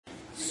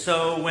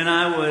So when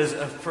I was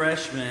a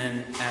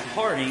freshman at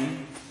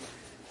Harding,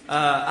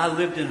 I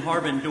lived in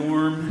Harbin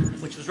Dorm,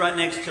 which was right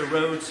next to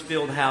Rhodes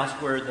Field House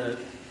where the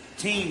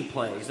team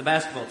plays, the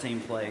basketball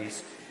team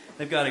plays.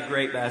 They've got a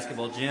great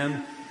basketball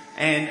gym.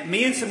 And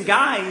me and some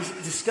guys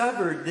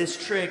discovered this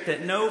trick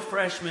that no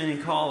freshman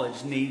in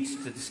college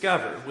needs to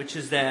discover, which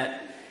is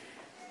that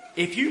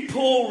if you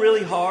pull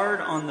really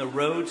hard on the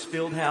Rhodes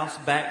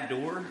Fieldhouse back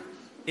door,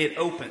 it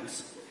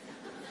opens.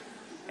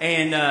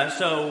 And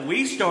so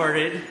we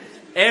started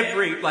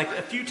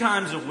a few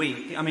times a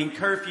week. I mean,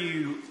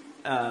 curfew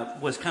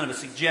was kind of a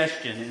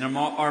suggestion in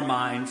our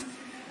minds.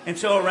 And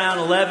so around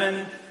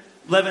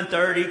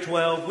 11:30,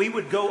 12, we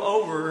would go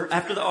over,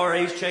 after the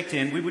RAs checked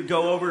in, we would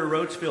go over to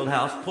Rhodes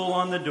Fieldhouse, pull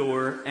on the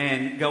door,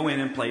 and go in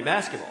and play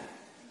basketball.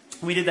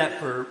 We did that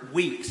for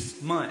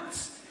weeks,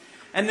 months.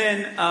 And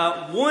then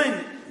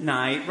one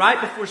night,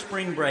 right before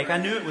spring break, I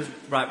knew it was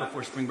right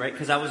before spring break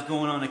because I was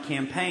going on a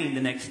campaign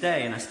the next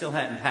day and I still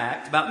hadn't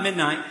packed. About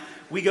midnight,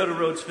 we go to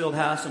Rhodes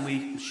Fieldhouse and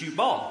we shoot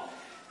ball.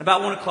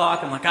 About 1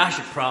 o'clock, I'm like, I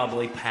should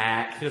probably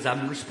pack because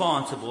I'm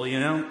responsible, you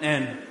know.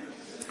 And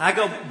I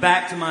go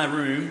back to my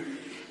room,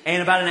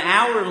 and about an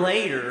hour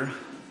later,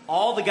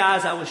 all the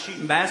guys I was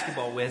shooting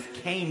basketball with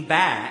came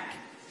back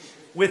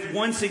with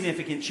one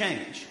significant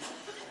change.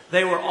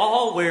 They were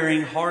all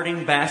wearing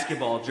Harding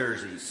basketball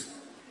jerseys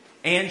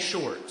and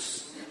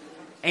shorts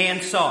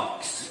and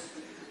socks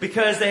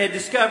because they had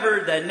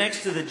discovered that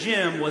next to the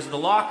gym was the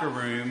locker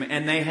room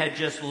and they had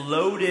just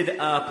loaded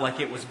up like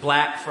it was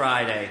Black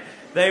Friday.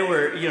 They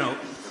were,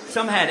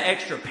 some had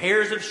extra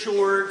pairs of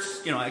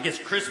shorts, I guess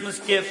Christmas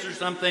gifts or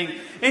something.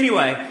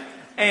 Anyway,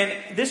 and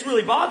this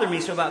really bothered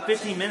me. So about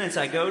 15 minutes,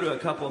 I go to a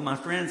couple of my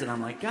friends and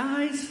I'm like,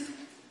 guys,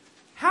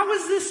 how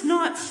is this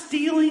not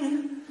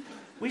stealing?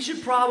 We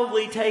should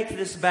probably take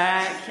this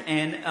back.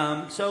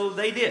 And so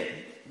they did.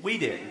 We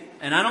did.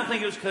 And I don't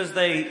think it was because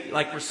they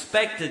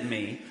respected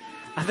me.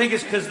 I think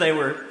it's because they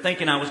were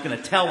thinking I was going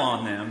to tell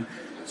on them.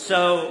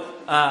 So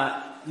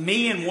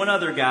me and one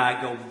other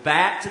guy go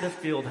back to the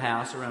field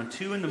house around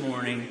 2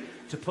 a.m.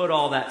 to put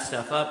all that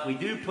stuff up. We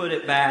do put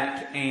it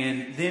back,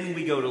 and then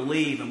we go to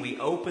leave, and we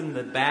open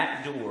the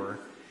back door.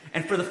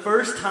 And for the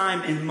first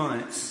time in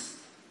months,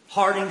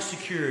 Harding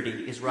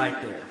security is right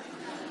there.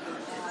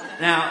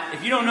 Now,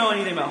 if you don't know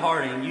anything about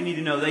Harding, you need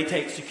to know they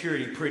take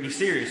security pretty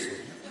seriously.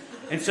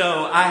 And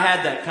so I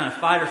had that kind of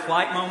fight or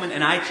flight moment,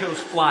 and I chose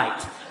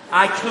flight.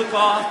 I took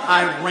off.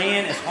 I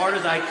ran as hard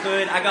as I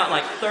could. I got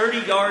like 30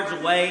 yards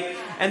away,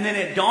 and then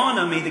it dawned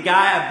on me the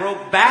guy I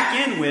broke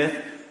back in with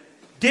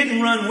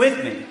didn't run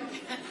with me.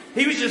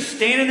 He was just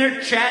standing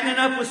there chatting it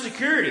up with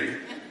security.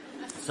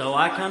 So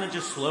I kind of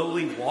just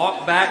slowly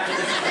walked back to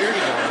the security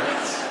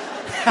guards.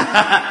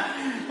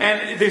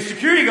 And the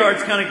security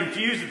guard's kind of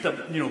confused at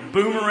the,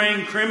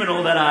 boomerang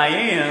criminal that I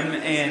am.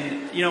 And,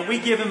 we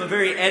give him a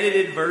very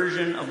edited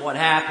version of what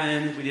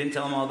happened. We didn't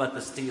tell him all about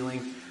the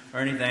stealing or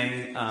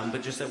anything,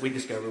 but just that we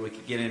discovered we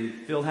could get in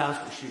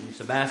Fieldhouse. We're shooting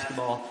some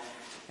basketball.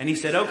 And he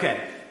said,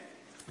 okay,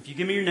 if you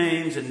give me your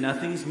names and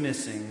nothing's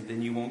missing,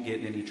 then you won't get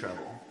in any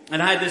trouble.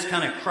 And I had this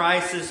kind of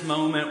crisis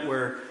moment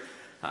where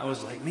I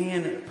was like,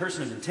 man, a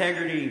person of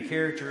integrity and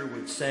character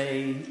would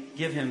say,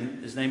 give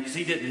him his name, because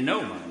he didn't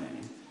know my name.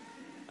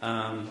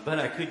 But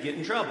I could get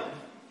in trouble.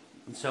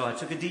 And so I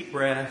took a deep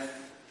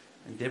breath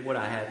and did what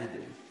I had to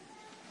do.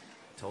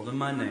 Told him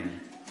my name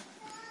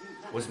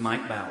was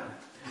Mike Bauer.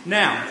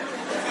 Now,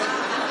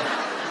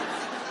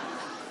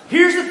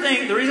 here's the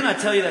thing. The reason I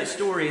tell you that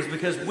story is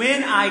because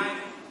when I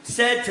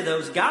said to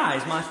those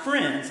guys, my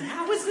friends,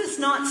 how is this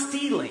not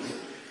stealing?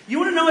 You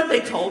want to know what they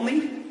told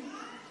me?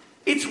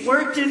 It's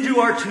worked into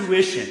our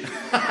tuition.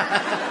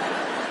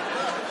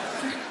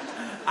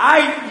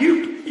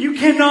 You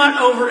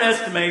cannot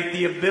overestimate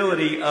the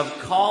ability of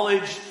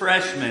college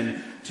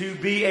freshmen to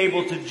be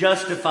able to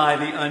justify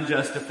the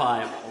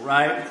unjustifiable,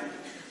 right?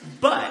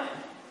 But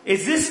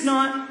is this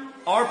not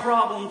our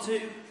problem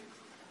too?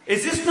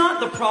 Is this not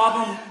the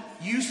problem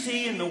you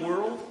see in the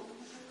world?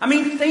 I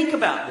mean, think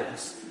about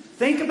this.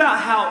 Think about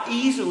how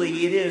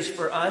easy it is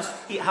for us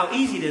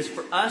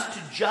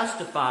to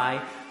justify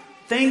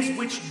things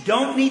which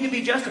don't need to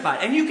be justified.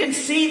 And you can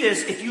see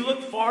this if you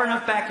look far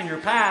enough back in your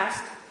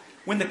past,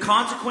 when the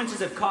consequences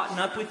have caught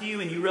up with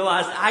you and you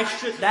realize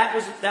that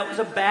was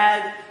a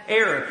bad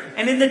error.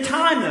 And in the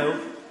time though,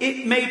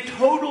 it made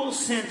total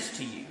sense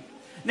to you.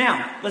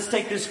 Now, let's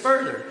take this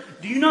further.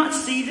 Do you not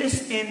see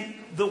this in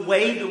the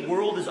way the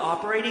world is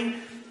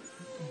operating?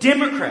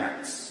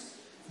 Democrats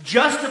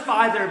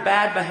justify their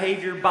bad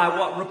behavior by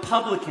what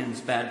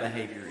Republicans' bad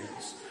behavior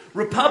is.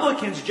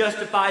 Republicans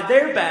justify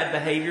their bad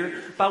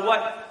behavior by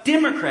what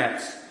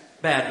Democrats'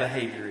 bad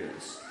behavior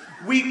is.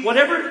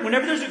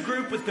 Whenever there's a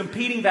group with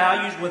competing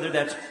values, whether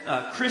that's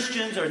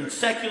Christians or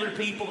secular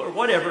people or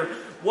whatever,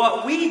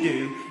 what we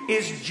do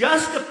is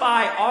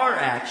justify our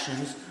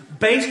actions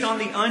based on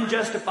the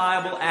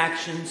unjustifiable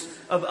actions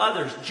of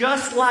others,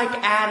 just like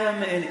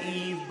Adam and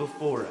Eve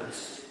before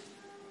us.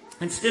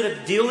 Instead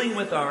of dealing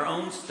with our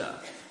own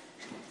stuff,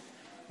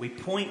 we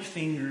point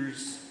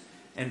fingers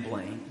and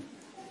blame.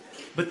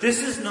 But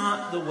this is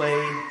not the way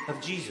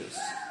of Jesus.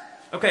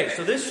 Okay,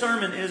 so this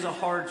sermon is a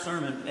hard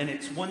sermon, and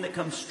it's one that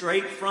comes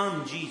straight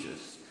from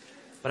Jesus.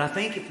 But I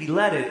think if we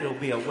let it, it'll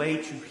be a way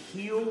to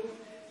heal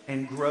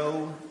and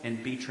grow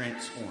and be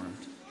transformed.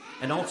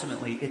 And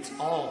ultimately, it's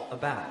all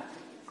about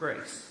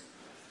grace.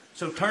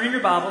 So turn in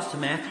your Bibles to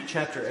Matthew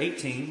chapter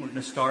 18. We're going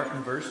to start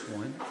in verse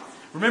 1.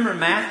 Remember,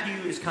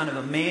 Matthew is kind of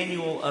a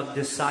manual of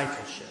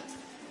discipleship.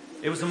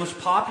 It was the most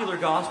popular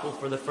gospel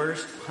for the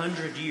first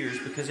 100 years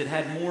because it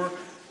had more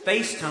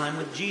face time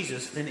with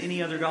Jesus than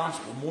any other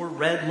gospel, more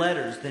red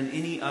letters than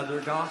any other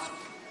gospel.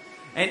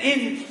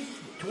 And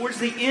towards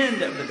the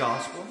end of the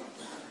gospel,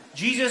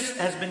 Jesus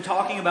has been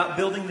talking about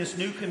building this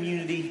new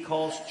community he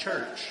calls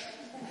church.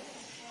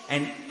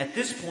 And at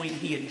this point,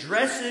 he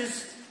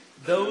addresses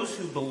those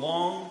who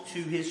belong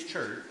to his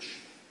church.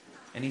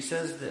 And he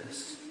says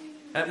this.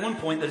 At one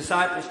point, the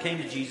disciples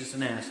came to Jesus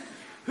and asked,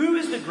 "Who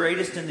is the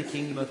greatest in the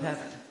kingdom of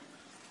heaven?"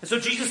 And so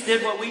Jesus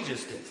did what we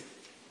just did.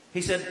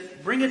 He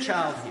said, "Bring a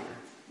child here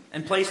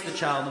and place the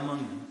child among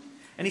them."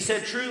 And he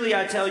said, "Truly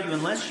I tell you,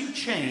 unless you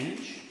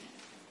change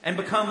and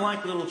become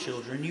like little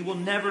children, you will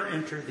never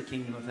enter the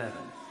kingdom of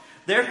heaven.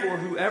 Therefore,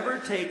 whoever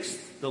takes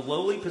the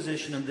lowly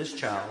position of this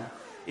child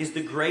is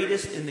the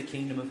greatest in the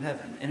kingdom of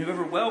heaven. And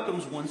whoever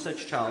welcomes one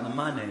such child in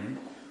my name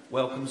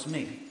welcomes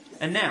me."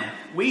 And now,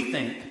 we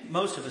think,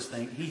 most of us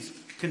think, he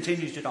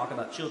continues to talk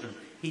about children.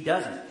 He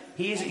doesn't.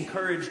 He has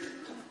encouraged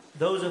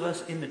those of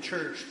us in the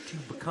church to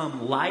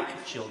become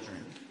like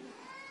children.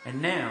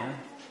 And now,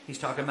 he's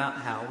talking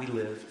about how we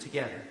live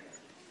together.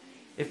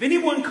 "If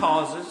anyone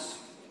causes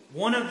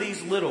one of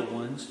these little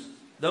ones,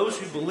 those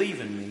who believe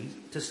in me,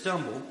 to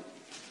stumble,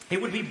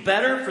 it would be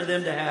better for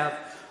them to have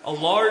a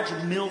large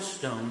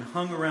millstone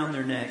hung around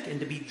their neck and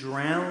to be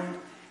drowned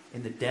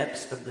in the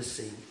depths of the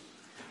sea.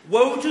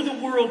 Woe to the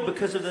world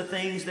because of the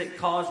things that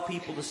cause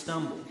people to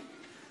stumble.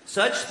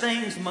 Such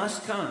things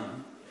must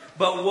come,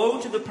 but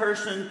woe to the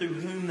person through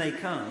whom they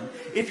come.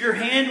 If your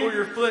hand or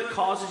your foot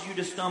causes you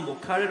to stumble,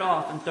 cut it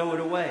off and throw it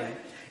away.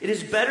 It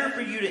is better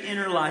for you to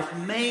enter life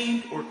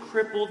maimed or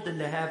crippled than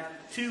to have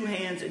 2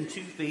 hands and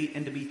 2 feet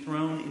and to be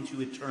thrown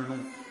into eternal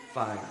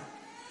fire.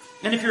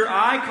 And if your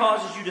eye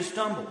causes you to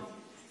stumble,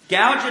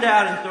 gouge it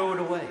out and throw it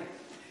away.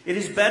 It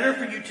is better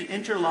for you to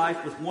enter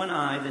life with 1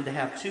 eye than to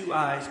have 2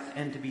 eyes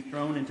and to be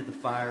thrown into the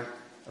fire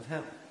of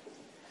hell.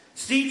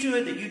 See to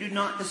it that you do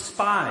not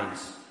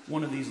despise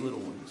one of these little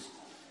ones.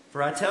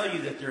 For I tell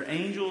you that their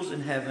angels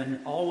in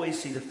heaven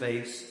always see the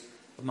face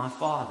of my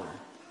Father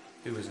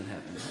who is in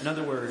heaven." In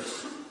other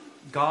words,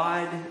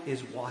 God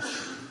is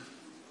watching.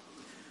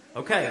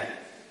 Okay,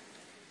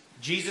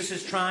 Jesus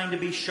is trying to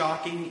be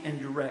shocking and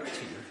direct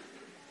here.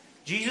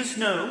 Jesus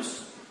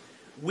knows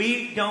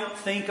we don't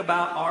think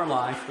about our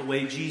life the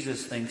way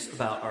Jesus thinks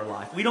about our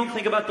life. We don't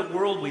think about the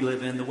world we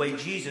live in the way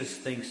Jesus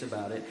thinks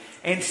about it.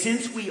 And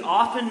since we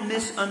often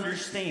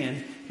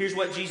misunderstand, here's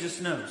what Jesus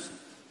knows.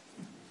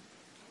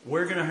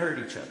 We're going to hurt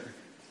each other.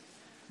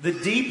 The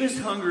deepest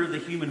hunger of the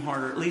human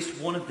heart, or at least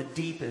one of the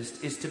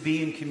deepest, is to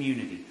be in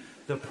community.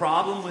 The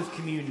problem with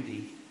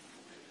community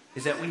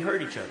is that we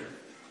hurt each other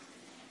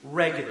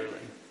regularly.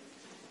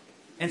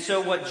 And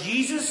so what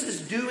Jesus is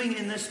doing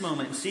in this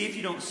moment, and see if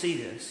you don't see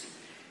this,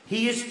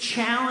 he is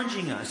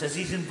challenging us as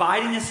he's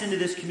inviting us into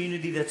this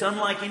community that's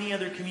unlike any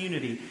other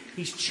community.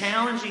 He's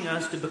challenging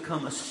us to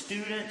become a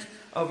student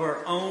of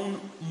our own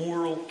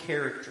moral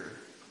character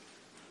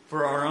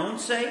for our own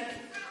sake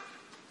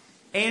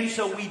and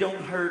so we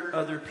don't hurt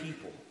other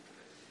people.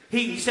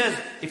 He says,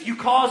 if you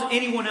cause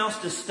anyone else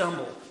to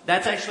stumble,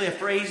 that's actually a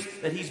phrase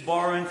that he's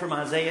borrowing from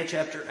Isaiah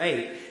chapter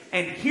 8.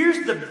 And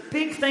here's the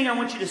big thing I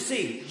want you to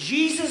see.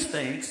 Jesus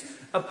thinks,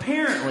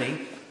 apparently,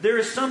 there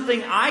is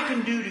something I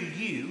can do to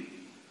you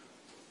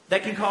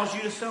that can cause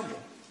you to stumble.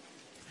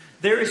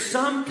 There is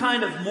some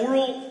kind of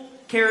moral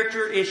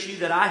character issue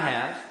that I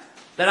have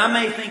that I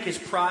may think is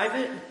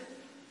private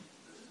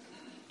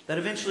that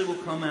eventually will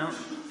come out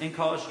and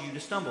cause you to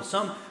stumble.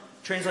 Some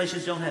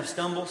translations don't have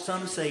stumble.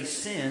 Some say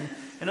sin.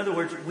 In other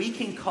words, we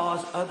can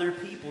cause other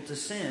people to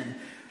sin.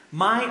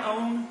 My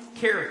own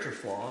character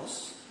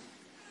flaws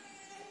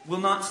will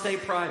not stay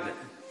private.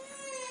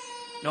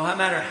 No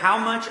matter how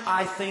much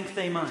I think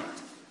they might.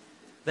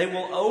 They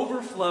will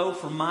overflow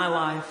from my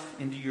life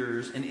into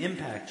yours and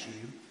impact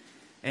you.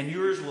 And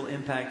yours will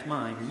impact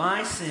mine.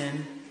 My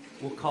sin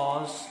will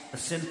cause a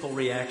sinful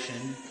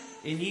reaction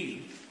in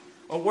you.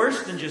 Or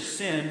worse than just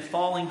sin,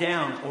 falling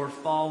down or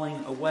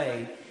falling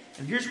away.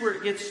 And here's where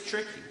it gets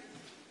tricky.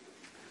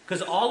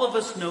 Because all of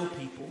us know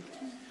people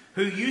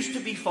who used to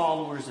be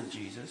followers of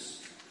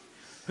Jesus,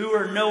 who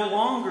are no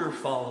longer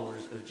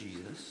followers of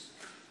Jesus,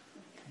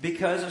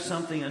 because of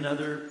something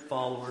another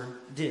follower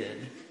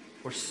did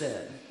or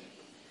said.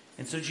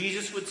 And so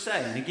Jesus would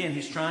say, and again,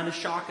 he's trying to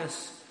shock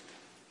us.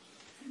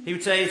 He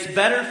would say, it's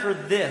better for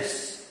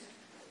this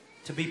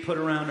to be put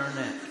around our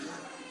neck.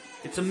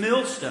 It's a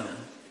millstone.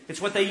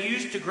 It's what they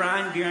use to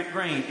grind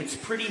grain. It's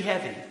pretty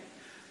heavy.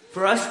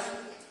 For us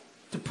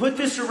to put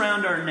this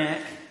around our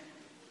neck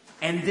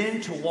and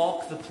then to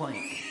walk the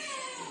plank.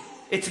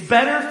 It's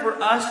better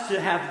for us to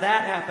have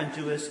that happen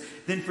to us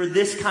than for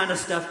this kind of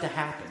stuff to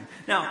happen.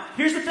 Now,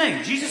 here's the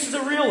thing. Jesus is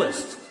a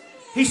realist.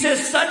 He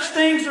says such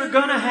things are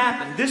going to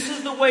happen. This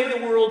is the way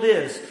the world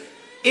is.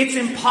 It's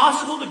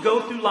impossible to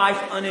go through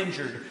life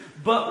uninjured.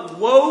 But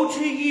woe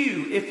to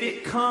you if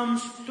it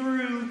comes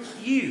through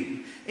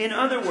you. In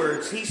other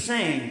words, he's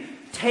saying,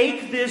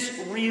 take this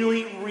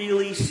really,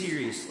 really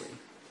seriously.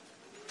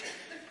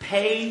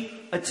 Pay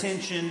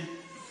attention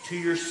to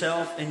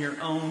yourself and your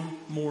own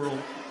moral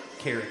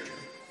character.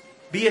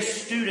 Be a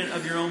student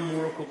of your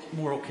own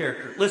moral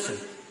character. Listen,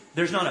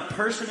 there's not a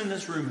person in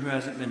this room who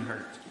hasn't been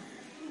hurt.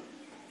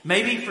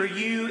 Maybe for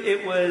you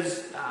it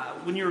was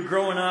when you were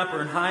growing up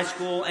or in high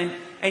school,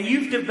 and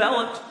you've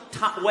developed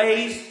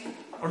ways,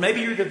 or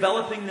maybe you're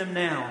developing them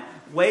now,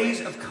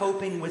 ways of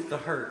coping with the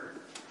hurt.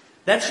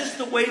 That's just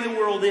the way the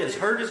world is.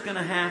 Hurt is going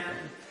to happen.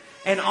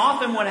 And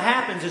often what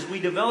happens is we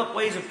develop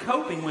ways of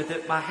coping with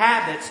it by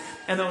habits,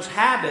 and those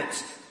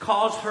habits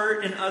cause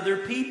hurt in other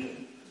people.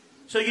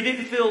 So you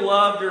didn't feel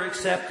loved or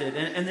accepted,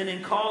 and then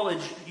in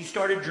college you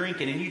started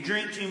drinking, and you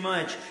drink too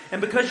much. And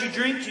because you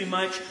drink too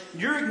much,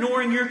 you're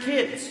ignoring your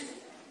kids.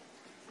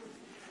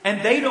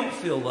 And they don't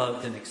feel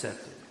loved and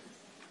accepted.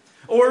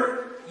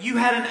 Or you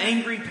had an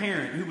angry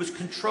parent who was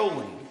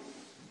controlling,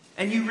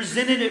 and you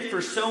resented it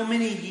for so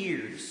many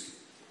years.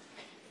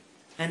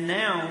 And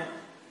now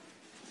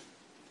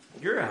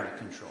you're out of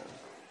control.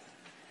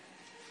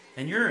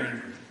 And you're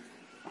angry.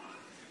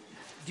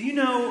 Do you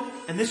know,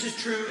 and this is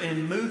true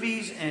in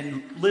movies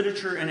and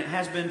literature, and it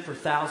has been for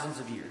thousands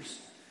of years.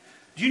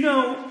 Do you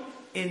know,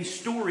 in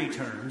story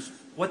terms,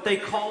 what they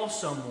call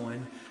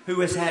someone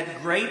who has had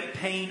great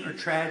pain or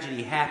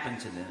tragedy happen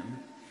to them,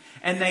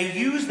 and they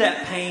use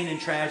that pain and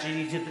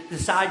tragedy to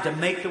decide to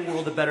make the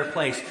world a better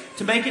place,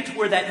 to make it to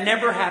where that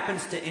never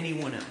happens to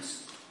anyone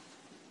else?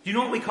 Do you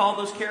know what we call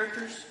those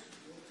characters?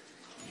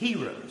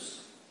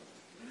 Heroes.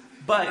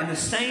 But in the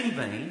same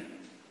vein,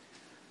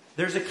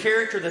 there's a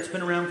character that's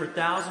been around for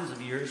thousands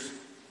of years.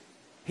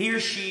 He or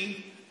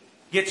she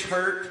gets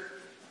hurt,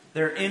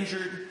 they're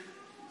injured,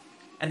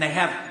 and they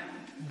have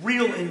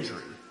real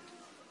injury.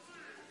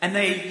 And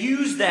they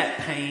use that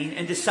pain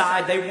and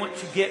decide they want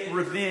to get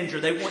revenge, or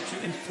they want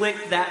to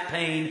inflict that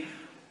pain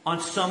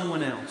on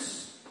someone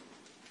else.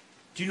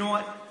 Do you know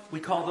what we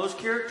call those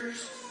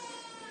characters?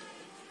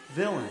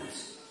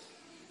 Villains.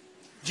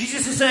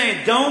 Jesus is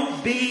saying,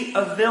 don't be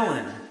a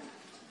villain.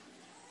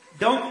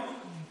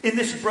 In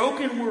this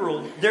broken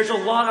world, there's a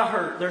lot of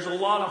hurt. There's a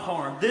lot of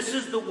harm. This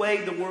is the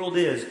way the world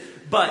is.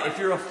 But if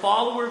you're a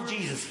follower of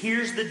Jesus,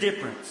 here's the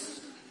difference.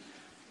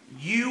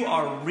 You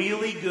are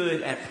really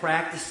good at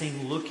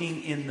practicing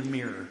looking in the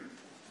mirror.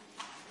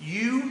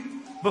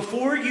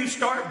 Before you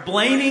start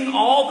blaming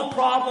all the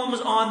problems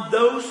on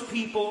those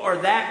people or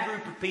that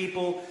group of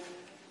people,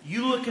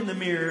 you look in the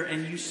mirror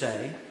and you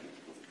say,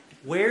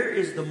 where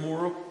is the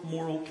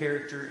moral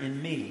character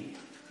in me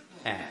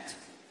at?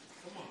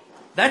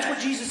 That's what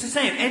Jesus is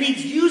saying. And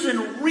he's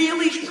using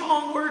really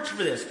strong words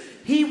for this.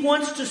 He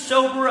wants to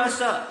sober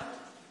us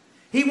up.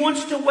 He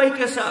wants to wake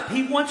us up.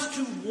 He wants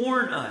to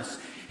warn us.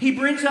 He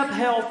brings up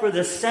hell for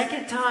the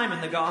second time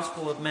in the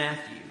Gospel of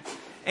Matthew.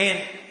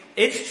 And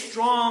it's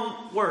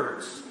strong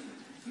words.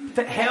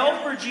 Hell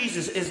for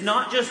Jesus is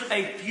not just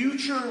a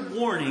future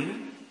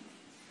warning,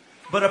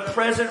 but a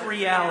present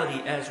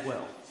reality as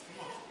well.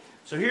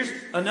 So here's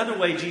another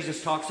way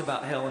Jesus talks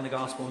about hell in the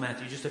Gospel of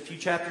Matthew, just a few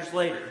chapters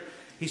later.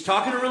 He's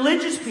talking to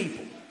religious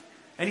people.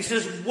 And he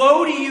says,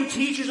 woe to you,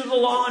 teachers of the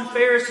law and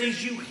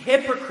Pharisees, you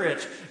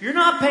hypocrites. You're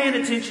not paying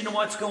attention to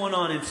what's going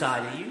on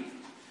inside of you.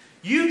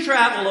 You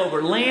travel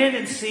over land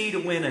and sea to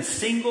win a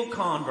single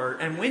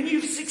convert. And when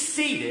you've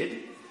succeeded,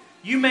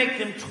 you make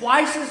them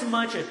twice as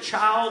much a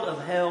child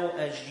of hell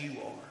as you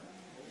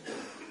are.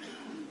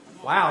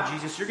 Wow,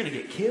 Jesus, you're going to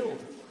get killed.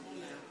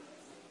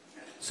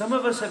 Some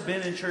of us have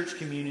been in church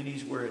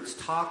communities where it's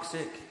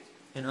toxic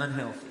and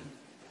unhealthy.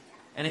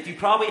 And if you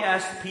probably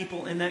asked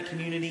people in that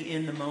community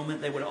in the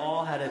moment, they would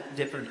all had a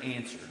different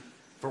answer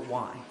for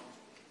why.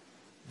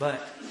 But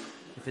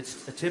if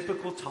it's a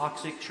typical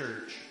toxic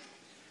church,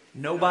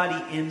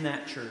 nobody in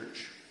that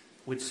church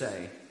would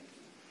say,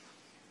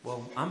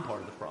 well, I'm part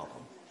of the problem.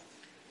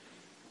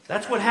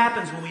 That's what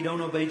happens when we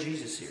don't obey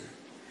Jesus here.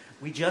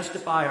 We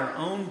justify our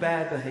own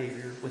bad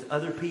behavior with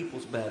other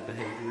people's bad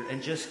behavior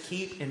and just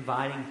keep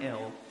inviting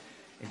hell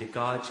into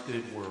God's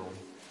good world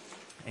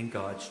and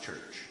God's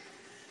church.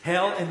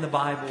 Hell in the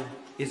Bible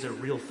is a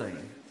real thing.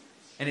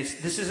 And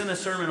this isn't a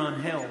sermon on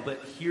hell,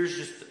 but here's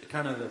just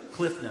kind of the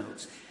cliff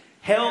notes.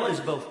 Hell is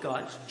both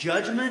God's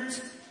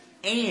judgment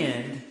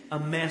and a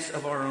mess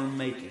of our own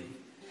making.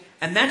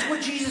 And that's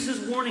what Jesus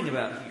is warning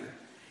about here.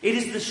 It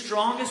is the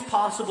strongest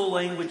possible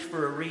language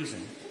for a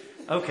reason.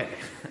 Okay,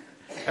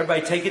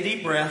 everybody take a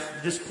deep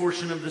breath. This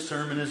portion of the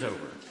sermon is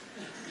over.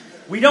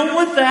 We don't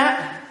want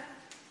that.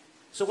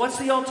 So what's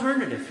the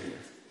alternative here?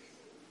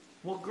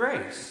 Well,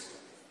 grace.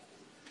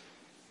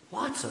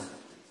 Lots of it.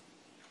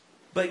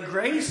 But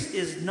grace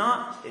is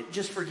not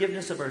just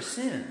forgiveness of our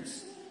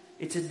sins.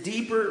 It's a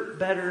deeper,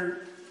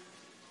 better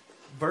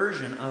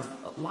version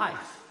of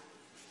life.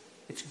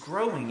 It's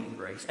growing in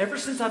grace. Ever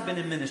since I've been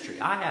in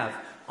ministry, I have,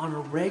 on a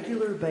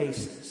regular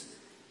basis,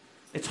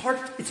 it's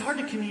hard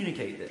to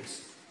communicate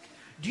this.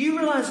 Do you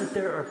realize that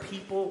there are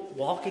people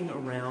walking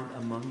around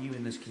among you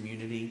in this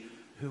community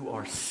who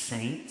are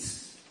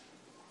saints?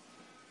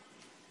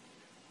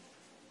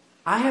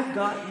 I have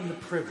gotten the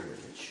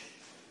privilege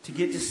to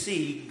get to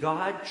see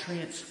God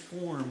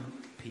transform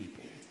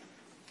people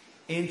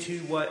into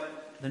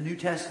what the New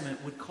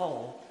Testament would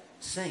call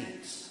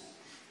saints.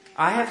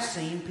 I have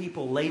seen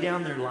people lay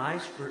down their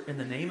lives in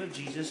the name of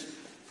Jesus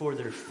for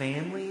their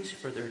families,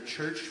 for their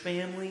church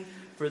family,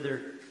 for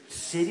their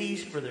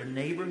cities, for their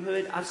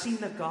neighborhood. I've seen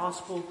the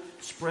gospel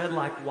spread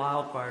like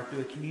wildfire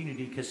through a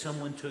community because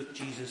someone took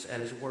Jesus at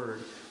his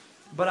word.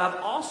 But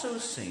I've also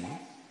seen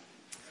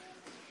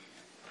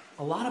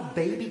a lot of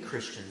baby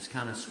Christians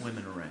kind of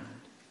swimming around.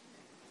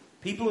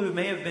 People who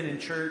may have been in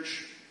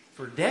church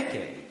for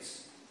decades,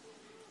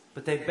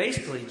 but they've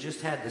basically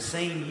just had the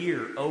same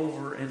year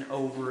over and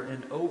over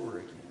and over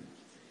again.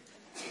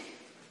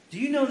 Do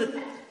you know that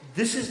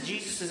this is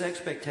Jesus'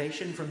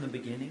 expectation from the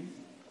beginning?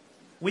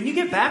 When you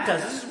get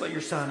baptized, this is what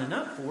you're signing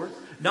up for.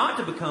 Not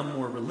to become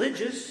more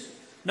religious,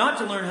 not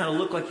to learn how to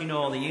look like you know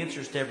all the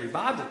answers to every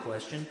Bible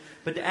question,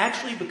 but to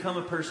actually become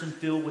a person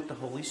filled with the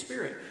Holy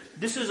Spirit.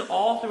 This is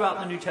all throughout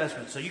the New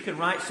Testament. So you can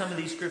write some of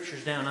these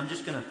scriptures down. I'm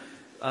just going to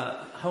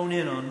hone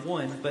in on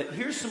one. But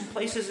here's some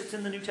places it's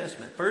in the New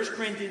Testament. 1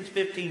 Corinthians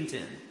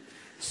 15:10.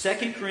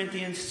 2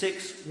 Corinthians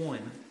 6:1.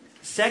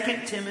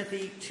 2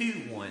 Timothy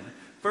 2:1.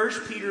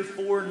 1 Peter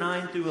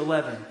 4:9 through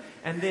 11.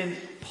 And then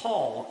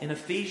Paul in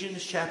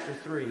Ephesians chapter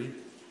 3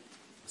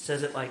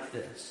 says it like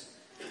this.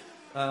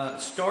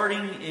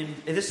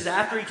 This is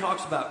after he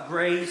talks about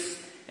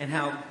grace and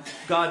how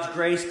God's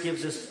grace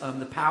gives us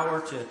the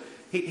power to,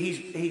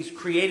 He's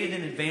created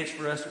in advance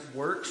for us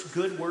works,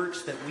 good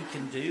works that we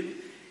can do.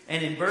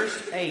 And in verse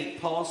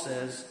 8, Paul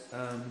says,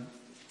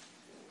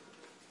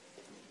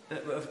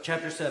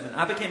 chapter 7,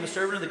 I became a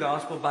servant of the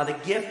gospel by the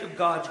gift of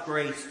God's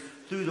grace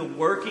through the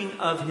working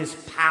of His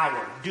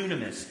power,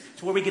 dunamis.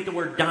 It's where we get the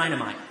word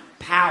dynamite,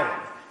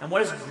 power. And what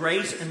does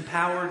grace and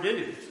power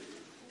do?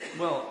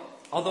 Well,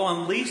 although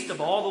I'm least of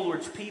all the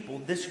Lord's people,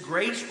 this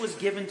grace was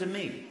given to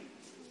me.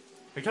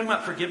 Are you talking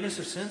about forgiveness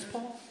of sins,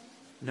 Paul?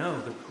 No,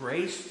 the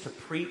grace to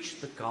preach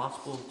the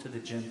gospel to the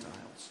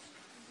Gentiles.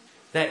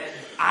 That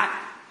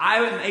I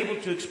am able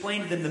to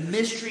explain to them the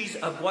mysteries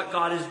of what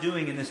God is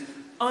doing in this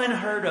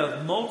unheard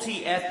of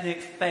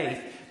multi-ethnic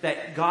faith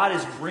that God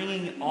is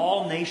bringing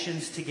all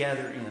nations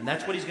together in.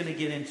 That's what he's going to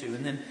get into.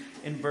 And then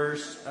in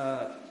verse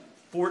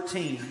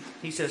 14,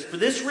 he says, for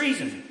this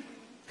reason,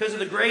 because of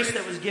the grace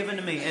that was given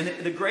to me, and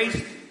the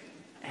grace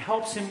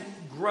helps him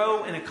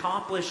grow and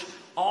accomplish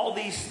all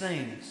these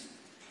things.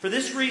 For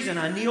this reason,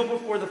 I kneel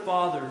before the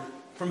Father,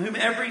 from whom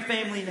every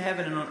family in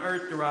heaven and on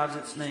earth derives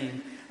its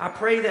name. I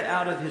pray that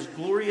out of His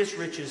glorious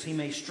riches He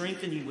may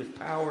strengthen you with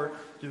power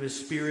through His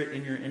Spirit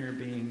in your inner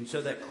being,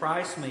 so that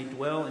Christ may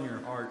dwell in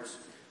your hearts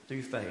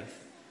through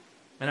faith.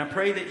 And I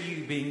pray that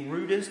you, being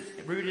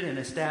rooted and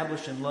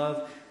established in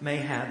love, may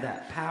have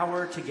that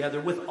power together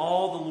with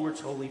all the Lord's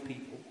holy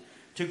people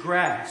to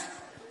grasp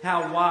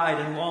how wide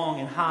and long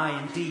and high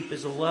and deep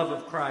is the love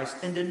of Christ,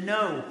 and to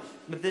know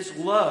that this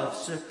love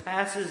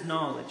surpasses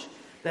knowledge,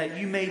 that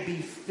you may be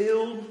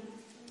filled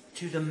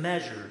to the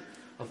measure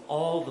of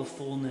all the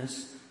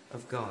fullness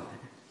of God,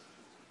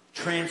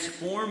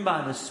 transformed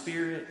by the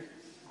Spirit,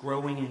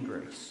 growing in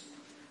grace.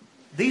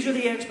 These are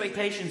the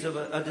expectations of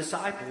a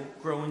disciple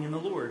growing in the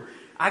Lord.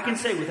 I can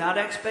say without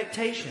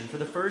expectation, for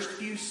the first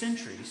few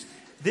centuries,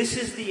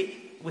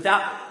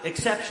 without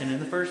exception in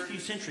the first few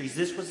centuries,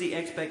 this was the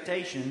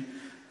expectation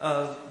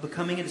of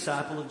becoming a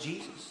disciple of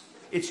Jesus.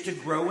 It's to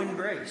grow in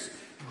grace.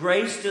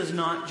 Grace does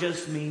not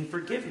just mean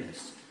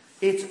forgiveness.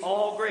 It's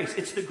all grace.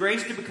 It's the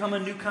grace to become a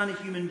new kind of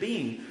human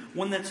being.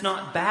 One that's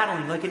not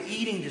battling like an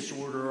eating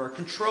disorder or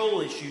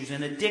control issues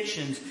and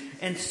addictions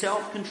and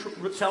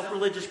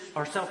self-religious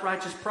or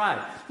self-righteous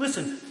pride.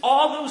 Listen,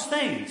 all those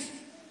things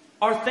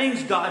are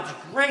things God's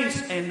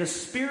grace and the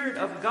Spirit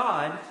of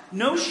God.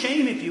 No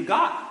shame if you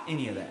got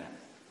any of that.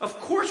 Of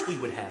course we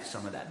would have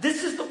some of that.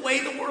 This is the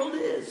way the world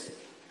is.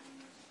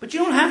 But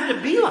you don't have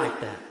to be like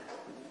that.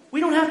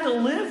 We don't have to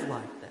live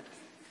like that.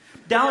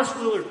 Dallas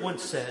Willard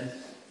once said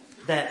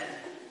that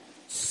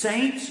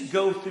saints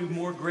go through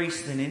more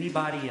grace than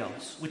anybody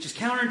else, which is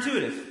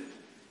counterintuitive.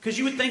 Because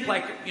you would think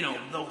like,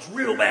 those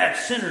real bad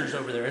sinners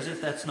over there, as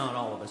if that's not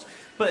all of us.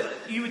 But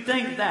you would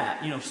think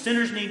that,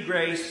 sinners need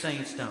grace,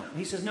 saints don't. And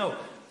he says, no,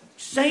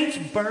 saints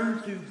burn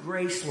through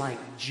grace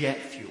like jet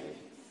fuel.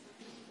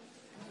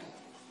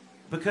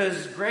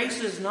 Because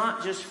grace is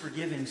not just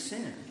forgiving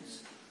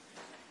sins.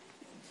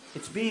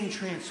 It's being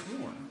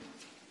transformed.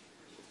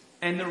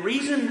 And the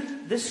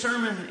reason this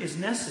sermon is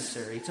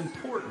necessary, it's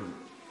important,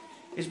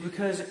 is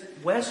because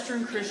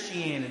Western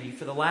Christianity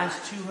for the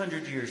last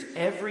 200 years,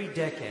 every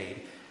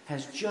decade,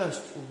 has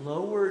just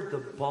lowered the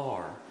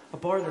bar, a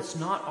bar that's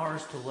not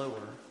ours to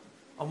lower,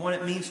 on what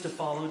it means to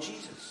follow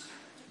Jesus.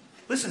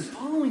 Listen,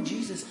 following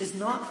Jesus is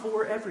not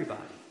for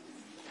everybody.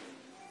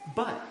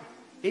 But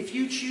if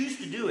you choose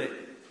to do it,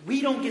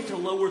 We don't get to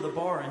lower the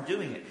bar in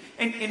doing it.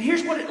 And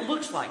here's what it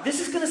looks like. This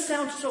is going to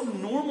sound so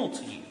normal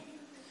to you.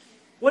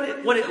 What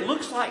it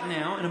looks like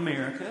now in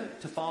America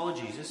to follow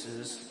Jesus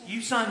is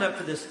you signed up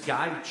for this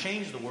guy who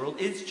changed the world,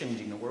 is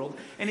changing the world,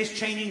 and is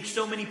changing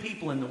so many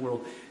people in the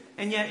world.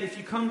 And yet, if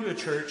you come to a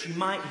church, you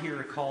might hear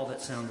a call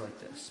that sounds like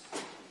this.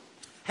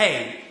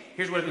 Hey,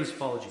 here's what it means to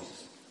follow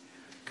Jesus.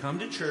 Come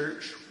to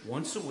church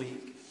once a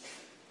week,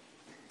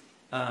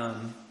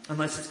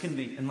 unless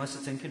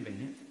it's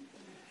inconvenient.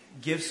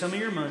 Give some of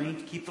your money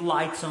to keep the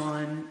lights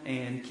on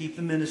and keep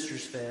the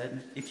ministers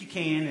fed, if you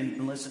can, and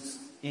unless it's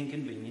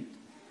inconvenient.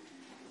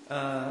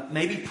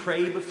 Maybe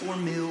pray before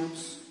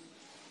meals.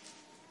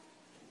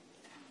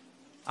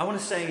 I want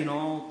to say in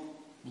all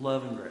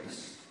love and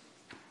grace,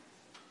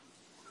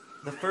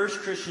 the first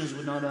Christians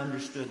would not have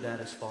understood that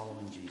as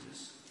following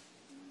Jesus.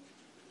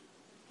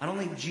 I don't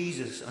think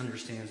Jesus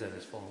understands that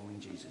as following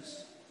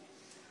Jesus.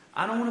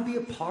 I don't want to be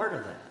a part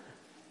of that.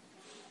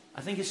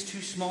 I think it's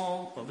too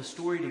small of a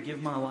story to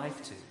give my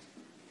life to.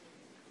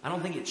 I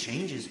don't think it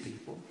changes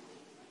people.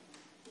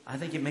 I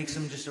think it makes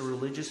them just a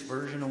religious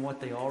version of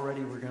what they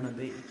already were going to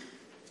be.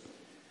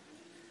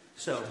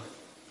 So,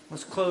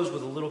 let's close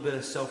with a little bit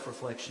of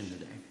self-reflection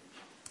today.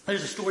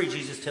 There's a story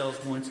Jesus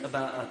tells once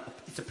about,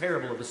 it's a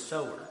parable of a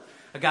sower.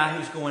 A guy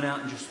who's going out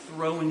and just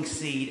throwing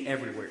seed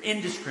everywhere,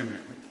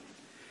 indiscriminately.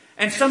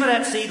 And some of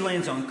that seed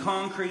lands on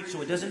concrete,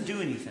 so it doesn't do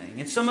anything.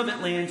 And some of it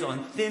lands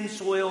on thin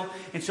soil,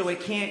 and so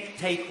it can't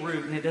take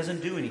root, and it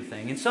doesn't do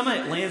anything. And some of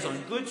it lands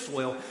on good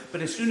soil,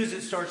 but as soon as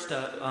it starts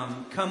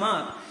to come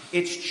up,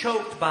 it's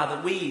choked by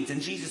the weeds.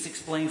 And Jesus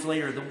explains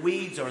later, the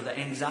weeds are the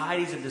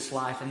anxieties of this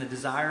life and the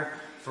desire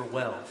for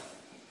wealth.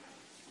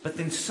 But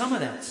then some of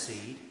that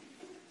seed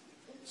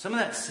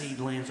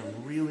lands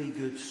on really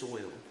good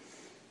soil.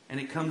 And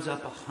it comes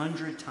up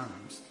 100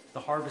 times. The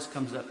harvest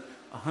comes up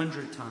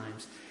 100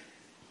 times.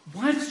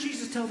 Why does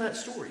Jesus tell that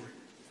story?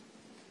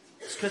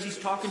 It's because he's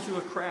talking to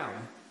a crowd.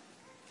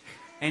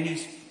 And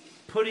he's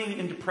putting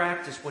into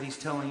practice what he's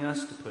telling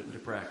us to put into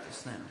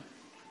practice now.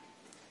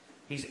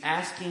 He's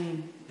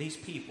asking these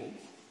people,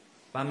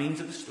 by means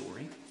of a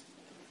story,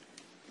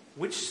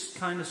 which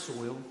kind of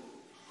soil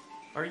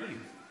are you?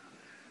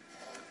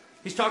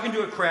 He's talking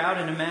to a crowd,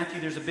 and in Matthew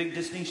there's a big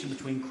distinction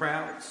between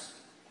crowds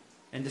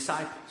and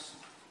disciples.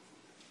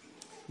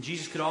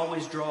 Jesus could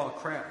always draw a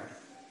crowd.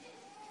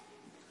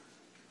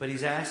 But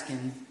he's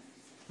asking,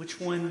 which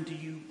one do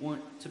you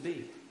want to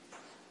be?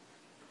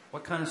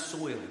 What kind of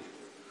soil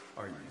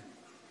are you?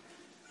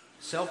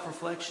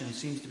 Self-reflection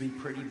seems to be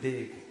pretty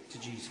big to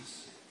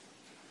Jesus.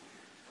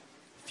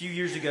 A few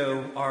years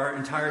ago, our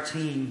entire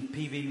team,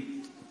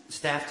 PV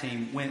staff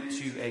team, went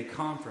to a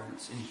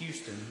conference in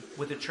Houston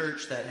with a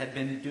church that had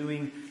been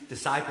doing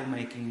disciple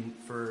making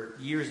for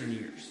years and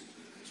years.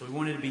 So we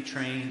wanted to be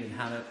trained in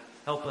how to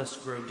help us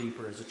grow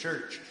deeper as a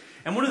church.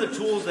 And one of the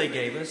tools they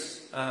gave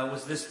us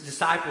was this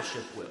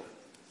discipleship wheel.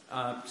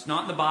 It's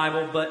not in the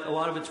Bible, but a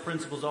lot of its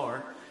principles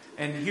are.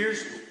 And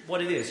here's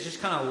what it is. It's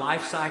just kind of a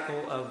life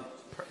cycle of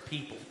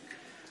people.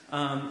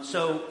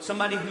 So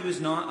somebody who is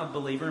not a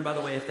believer, and by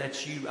the way, if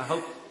that's you, I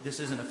hope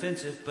this isn't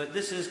offensive, but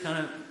this is kind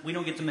of, we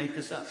don't get to make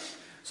this up.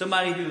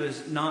 Somebody who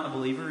is not a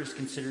believer is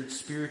considered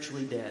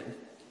spiritually dead.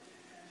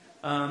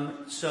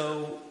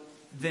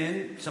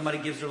 Then somebody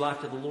gives their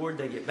life to the Lord,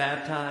 they get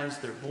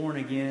baptized, they're born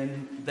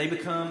again, they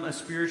become a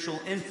spiritual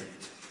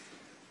infant.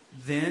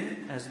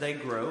 Then, as they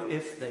grow,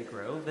 if they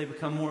grow, they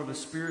become more of a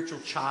spiritual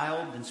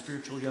child and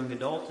spiritual young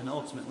adult, and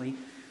ultimately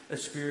a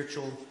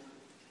spiritual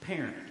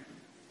parent.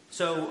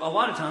 So a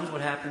lot of times what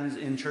happens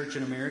in church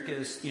in America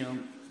is,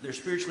 they're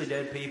spiritually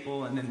dead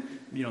people, and then,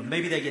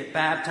 maybe they get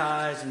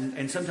baptized,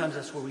 and sometimes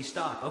that's where we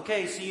stop.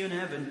 Okay, see you in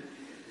heaven.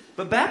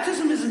 But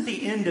baptism isn't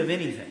the end of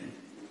anything,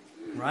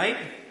 right?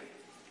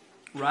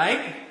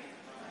 Right?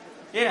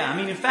 Yeah,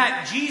 in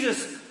fact,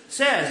 Jesus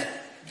says,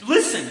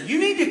 listen, you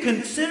need to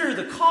consider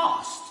the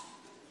cost.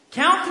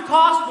 Count the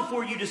cost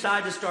before you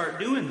decide to start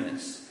doing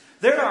this.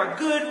 There are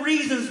good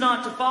reasons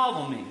not to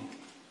follow me.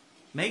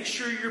 Make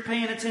sure you're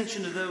paying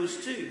attention to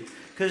those too.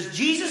 Because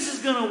Jesus is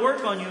going to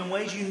work on you in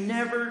ways you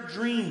never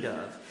dreamed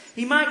of.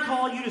 He might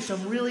call you to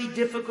some really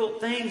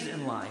difficult things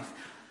in life.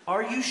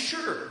 Are you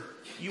sure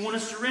you want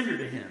to surrender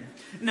to Him?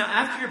 Now,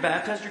 after you're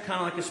baptized, you're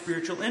kind of like a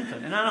spiritual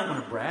infant. And I don't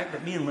want to brag,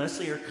 but me and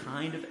Leslie are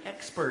kind of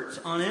experts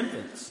on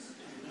infants.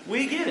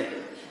 We get it.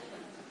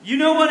 You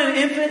know what an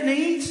infant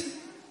needs?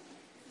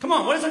 Come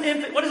on, what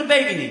does a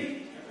baby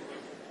need?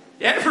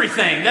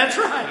 Everything, that's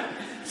right.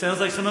 Sounds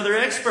like some other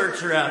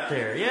experts are out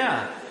there.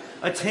 Yeah.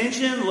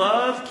 Attention,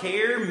 love,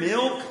 care,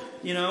 milk,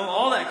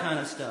 all that kind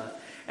of stuff.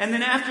 And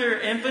then after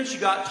infants, you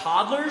got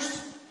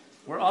toddlers.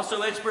 We're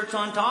also experts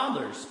on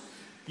toddlers.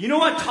 You know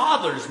what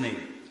toddlers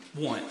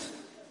want?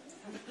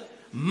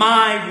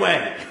 My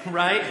way,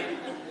 right?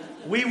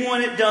 We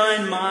want it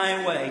done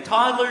my way.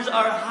 Toddlers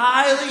are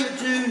highly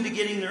attuned to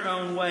getting their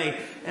own way,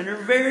 and are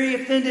very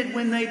offended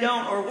when they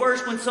don't, or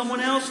worse, when someone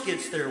else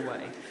gets their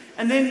way.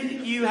 And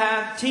then you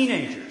have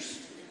teenagers.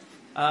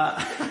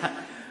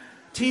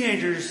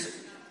 Teenagers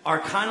are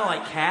kind of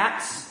like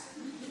cats,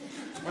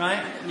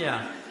 right?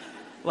 Yeah.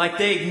 like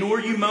they ignore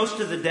you most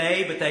of the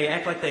day, but they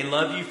act like they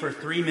love you for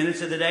 3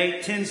 minutes of the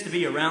day, tends to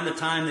be around the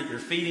time that you're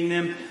feeding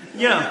them.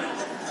 You know.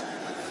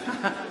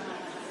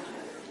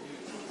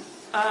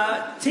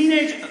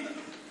 Teenage,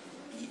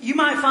 you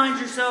might find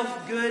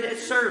yourself good at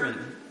serving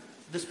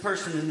this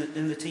person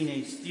in the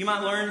teenage. You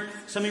might learn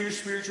some of your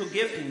spiritual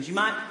giftings. You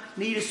might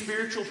need a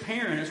spiritual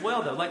parent as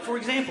well, though. Like, for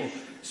example,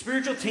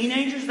 spiritual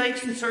teenagers, they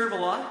can serve a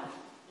lot,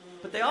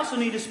 but they also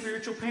need a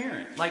spiritual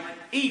parent. Like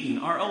Eden,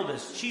 our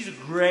oldest, she's a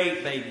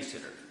great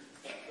babysitter.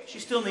 She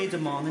still needs a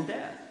mom and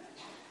dad.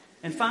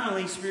 And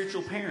finally,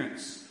 spiritual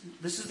parents.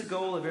 This is the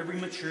goal of every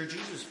mature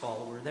Jesus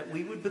follower, that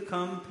we would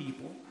become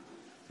people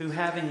who,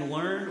 having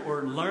learned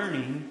or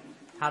learning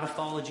how to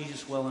follow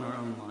Jesus well in our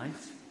own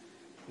life,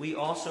 we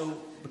also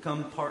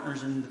become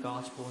partners in the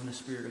gospel and the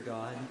Spirit of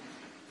God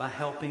by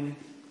helping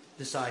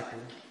disciple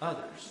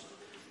others.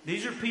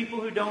 These are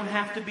people who don't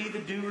have to be the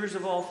doers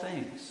of all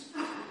things.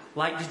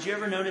 Like, did you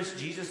ever notice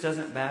Jesus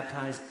doesn't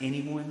baptize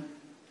anyone?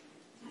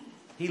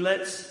 He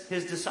lets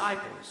his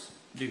disciples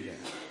do that.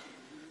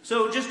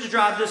 So just to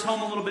drive this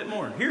home a little bit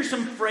more, here's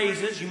some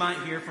phrases you might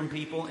hear from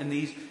people in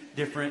these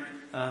different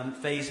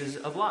phases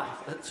of life.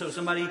 So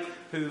somebody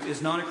who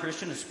is not a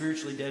Christian, a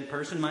spiritually dead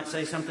person, might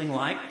say something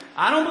like,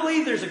 I don't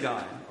believe there's a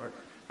God. Or,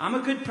 I'm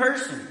a good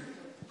person,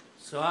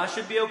 so I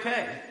should be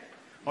okay.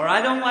 Or,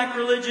 I don't like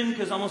religion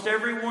because almost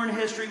every war in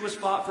history was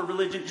fought for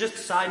religion. Just a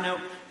side note,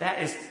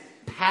 that is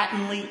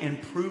patently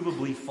and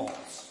provably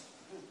false.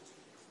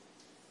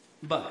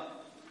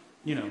 But,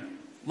 you know,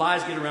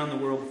 lies get around the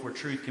world before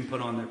truth can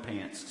put on their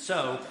pants.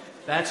 So,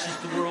 that's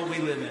just the world we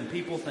live in.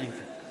 People think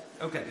that.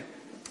 Okay.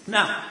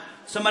 Now,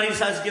 somebody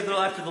decides to give their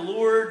life to the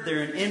Lord.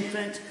 They're an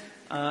infant,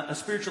 a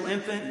spiritual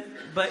infant.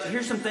 But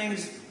here's some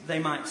things they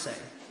might say.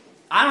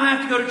 I don't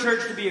have to go to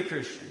church to be a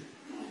Christian.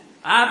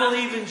 I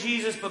believe in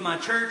Jesus, but my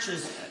church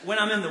is when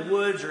I'm in the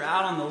woods or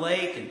out on the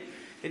lake. And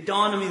it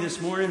dawned on me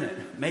this morning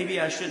that maybe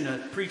I shouldn't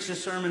have preached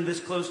this sermon this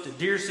close to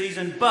deer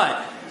season.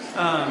 But,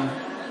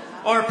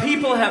 or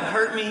people have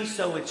hurt me,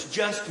 so it's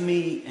just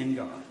me and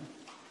God.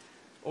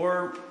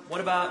 Or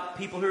what about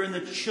people who are in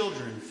the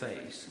children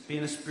phase,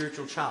 being a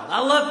spiritual child?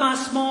 I love my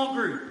small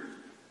group.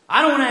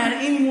 I don't want to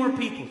add any more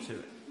people to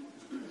it.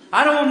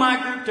 I don't want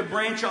my group to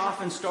branch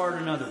off and start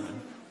another one.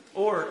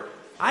 Or,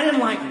 I didn't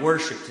like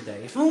worship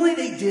today. If only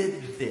they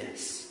did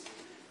this.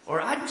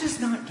 Or, I'm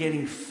just not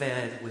getting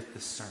fed with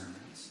the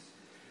sermons.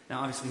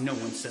 Now, obviously, no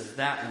one says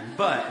that one,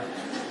 but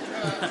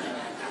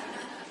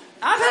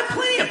I've had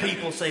plenty of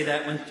people say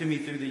that one to me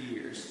through the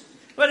years.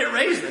 But it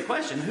raised the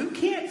question, who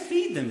can't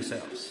feed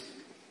themselves?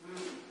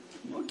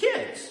 Well,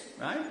 kids,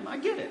 right? I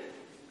get it.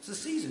 It's the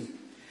season.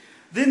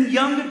 Then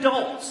young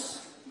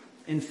adults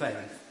in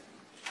faith.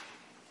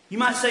 You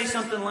might say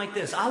something like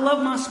this. I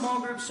love my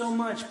small group so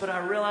much, but I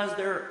realize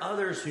there are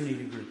others who need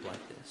a group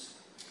like this.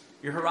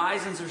 Your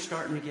horizons are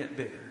starting to get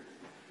bigger.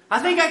 I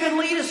think I could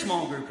lead a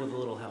small group with a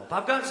little help.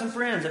 I've got some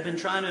friends I've been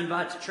trying to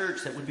invite to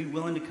church that would be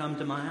willing to come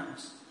to my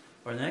house.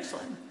 Or the next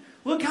slide.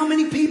 Look how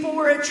many people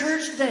were at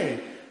church today.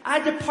 I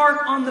had to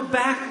park on the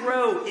back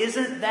row.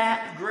 Isn't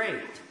that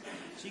great?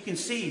 So you can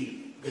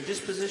see the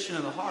disposition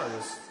of the heart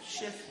is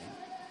shifting.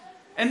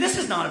 And this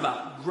is not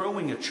about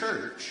growing a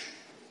church.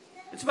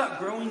 It's about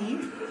growing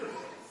you.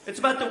 It's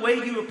about the way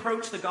you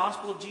approach the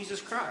gospel of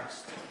Jesus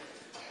Christ.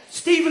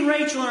 Steve and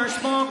Rachel in our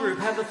small group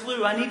have the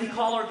flu. I need to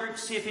call our group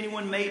to see if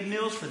anyone made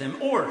meals for them.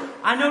 Or,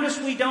 I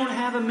noticed we don't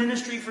have a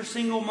ministry for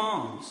single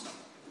moms.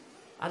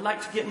 I'd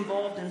like to get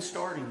involved in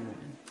starting one.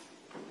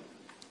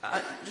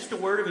 Just a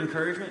word of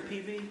encouragement,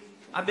 PV.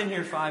 I've been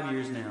here 5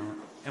 years now.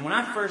 And when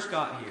I first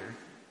got here,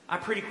 I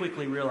pretty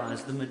quickly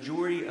realized the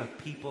majority of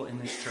people in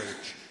this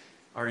church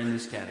are in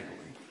this category.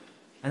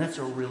 And that's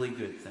a really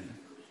good thing.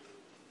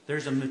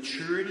 There's a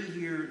maturity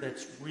here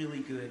that's really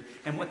good.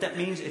 And what that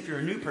means, if you're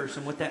a new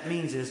person, what that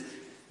means is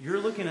you're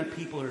looking at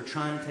people who are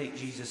trying to take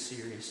Jesus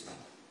seriously.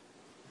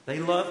 They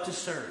love to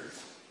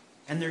serve.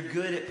 And they're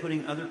good at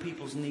putting other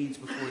people's needs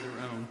before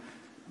their own.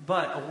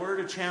 But a word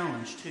of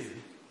challenge, too.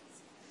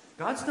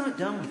 God's not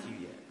done with you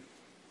yet.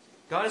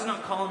 God is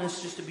not calling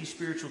us just to be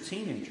spiritual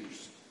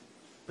teenagers,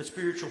 but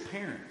spiritual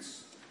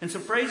parents. And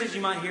some phrases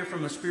you might hear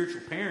from a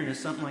spiritual parent is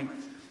something like,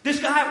 this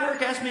guy at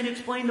work asked me to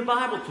explain the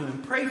Bible to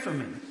him. Pray for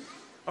me.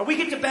 Or we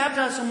get to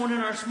baptize someone in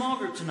our small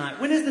group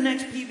tonight. When is the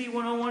next PV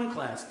 101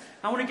 class?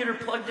 I want to get her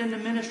plugged into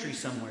ministry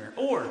somewhere.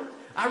 Or,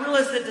 I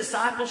realize that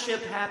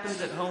discipleship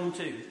happens at home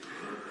too.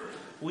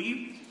 Will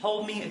you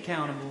hold me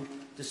accountable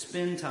to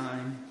spend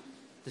time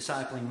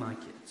discipling my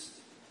kids?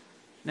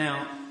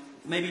 Now,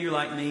 maybe you're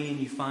like me and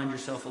you find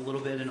yourself a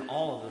little bit in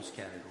all of those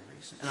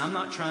categories. And I'm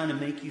not trying to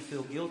make you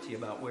feel guilty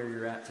about where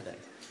you're at today.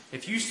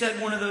 If you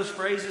said one of those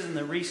phrases in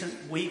the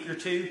recent week or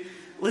two,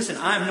 listen,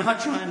 I'm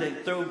not trying to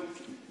throw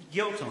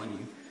guilt on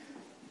you.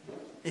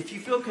 If you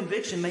feel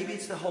conviction, maybe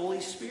it's the Holy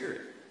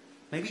Spirit.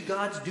 Maybe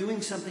God's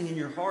doing something in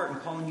your heart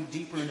and calling you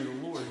deeper into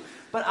the Lord.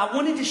 But I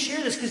wanted to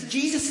share this because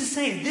Jesus is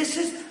saying this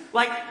is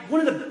like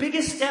one of the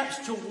biggest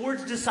steps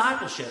towards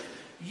discipleship.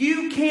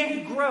 You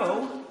can't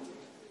grow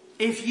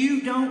if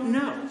you don't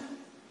know.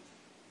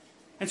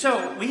 And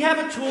so we have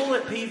a tool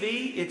at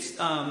PV. It's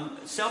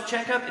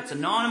self-checkup. It's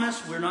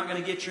anonymous. We're not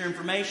going to get your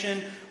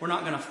information. We're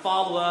not going to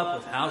follow up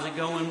with how's it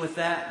going with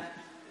that.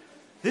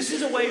 This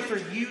is a way for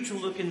you to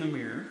look in the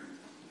mirror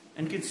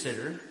and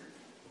consider,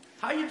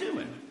 how you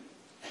doing?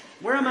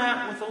 Where am I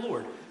at with the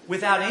Lord?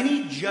 Without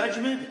any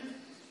judgment,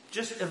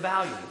 just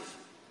evaluate.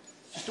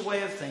 Just a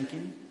way of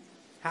thinking,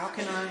 how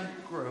can I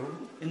grow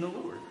in the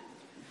Lord?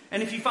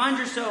 And if you find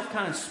yourself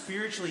kind of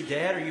spiritually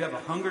dead, or you have a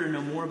hunger to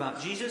know more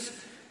about Jesus,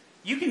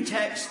 you can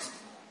text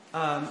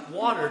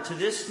water to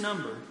this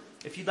number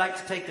if you'd like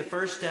to take the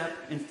first step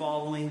in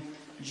following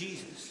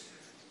Jesus.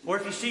 Or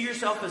if you see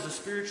yourself as a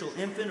spiritual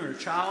infant or a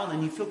child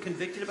and you feel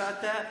convicted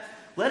about that,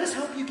 let us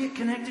help you get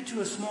connected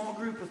to a small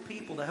group of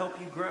people to help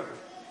you grow.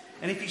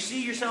 And if you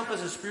see yourself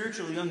as a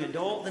spiritual young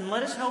adult, then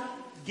let us help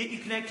get you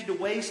connected to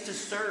ways to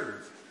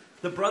serve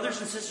the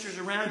brothers and sisters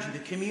around you,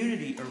 the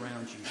community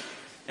around you.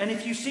 And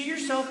if you see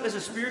yourself as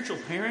a spiritual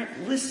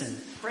parent, listen,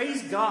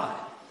 praise God.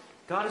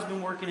 God has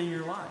been working in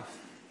your life.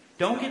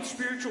 Don't get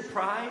spiritual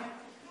pride.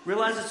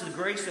 Realize it's the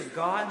grace of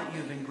God that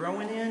you've been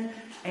growing in.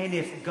 And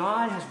if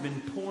God has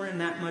been pouring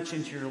that much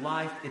into your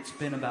life, it's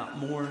been about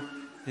more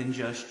than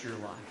just your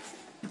life.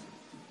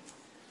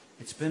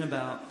 It's been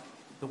about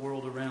the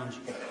world around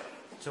you.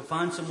 So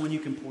find someone you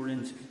can pour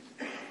into.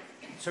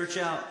 Search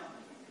out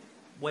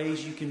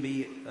ways you can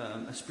be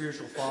a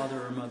spiritual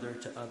father or mother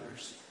to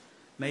others.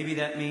 Maybe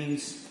that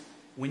means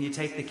when you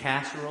take the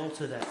casserole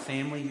to that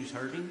family who's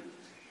hurting,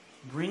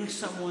 bring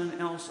someone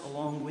else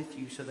along with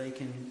you so they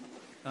can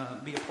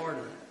be a part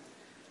of it.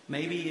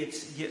 Maybe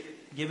it's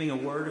giving a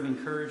word of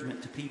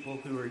encouragement to people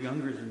who are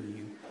younger than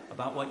you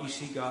about what you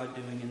see God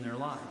doing in their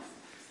life.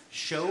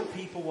 Show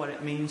people what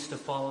it means to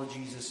follow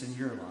Jesus in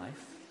your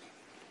life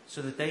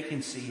so that they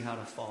can see how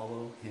to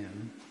follow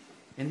Him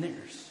in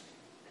theirs.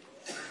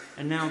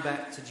 And now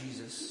back to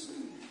Jesus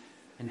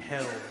and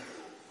hell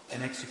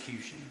and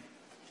execution.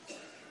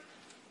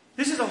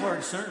 This is a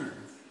hard sermon.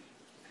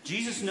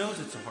 Jesus knows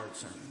it's a hard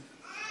sermon.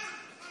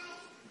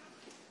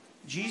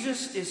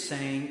 Jesus is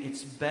saying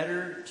it's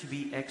better to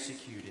be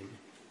executed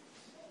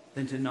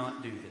than to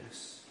not do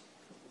this.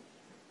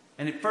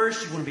 And at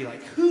first you want to be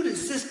like, who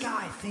does this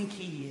guy think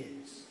he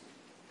is?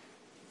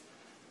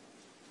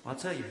 Well, I'll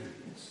tell you who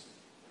he is.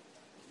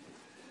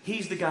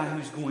 He's the guy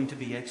who's going to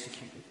be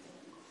executed.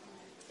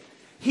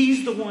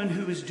 He's the one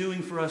who is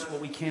doing for us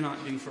what we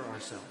cannot do for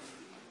ourselves.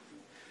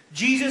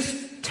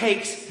 Jesus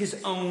takes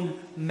His own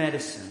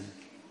medicine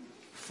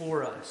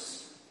for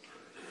us.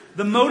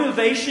 The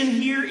motivation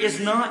here is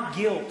not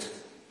guilt.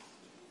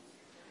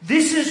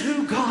 This is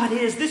who God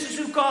is. This is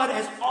who God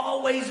has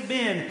always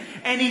been.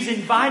 And He's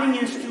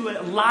inviting us to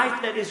a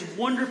life that is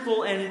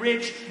wonderful and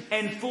rich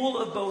and full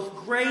of both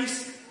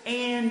grace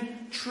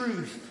and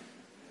truth.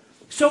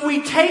 So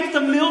we take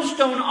the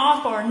millstone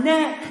off our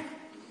neck.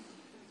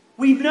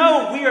 We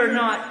know we are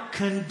not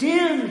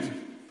condemned.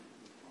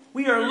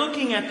 We are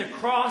looking at the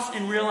cross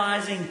and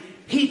realizing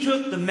He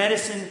took the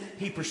medicine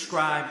He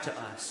prescribed to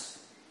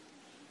us.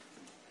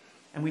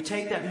 And we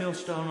take that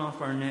millstone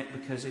off our neck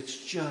because it's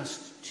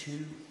just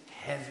too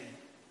heavy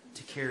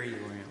to carry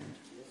around.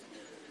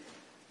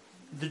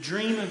 The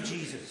dream of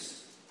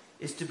Jesus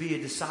is to be a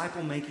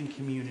disciple-making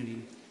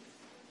community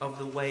of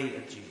the way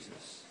of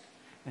Jesus.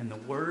 And the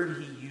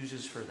word He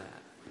uses for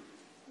that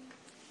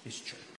is church.